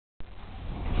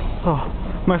Oh,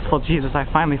 merciful Jesus, I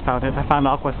finally found it. I found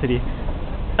Aqua City.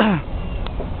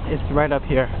 It's right up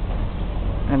here.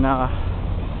 And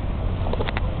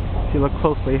if you look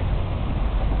closely,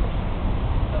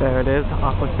 there it is,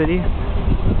 Aqua City.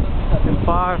 And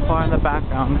far, far in the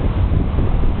background,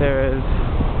 there is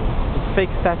this fake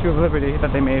Statue of Liberty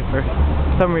that they made for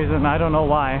some reason. I don't know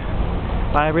why.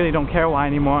 But I really don't care why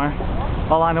anymore.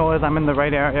 All I know is I'm in the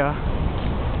right area,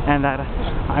 and that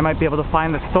I might be able to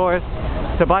find the stores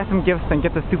to buy some gifts and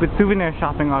get the stupid souvenir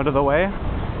shopping out of the way.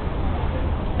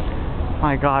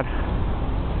 My God,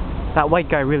 that white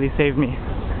guy really saved me.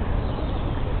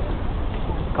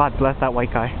 God bless that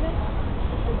white guy.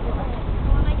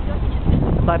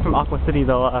 Aside from Aqua City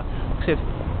though, actually it's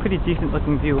a pretty decent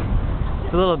looking view.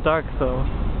 It's a little dark, so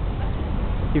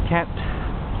you can't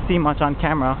see much on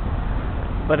camera,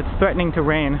 but it's threatening to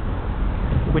rain,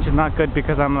 which is not good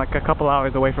because I'm like a couple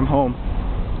hours away from home.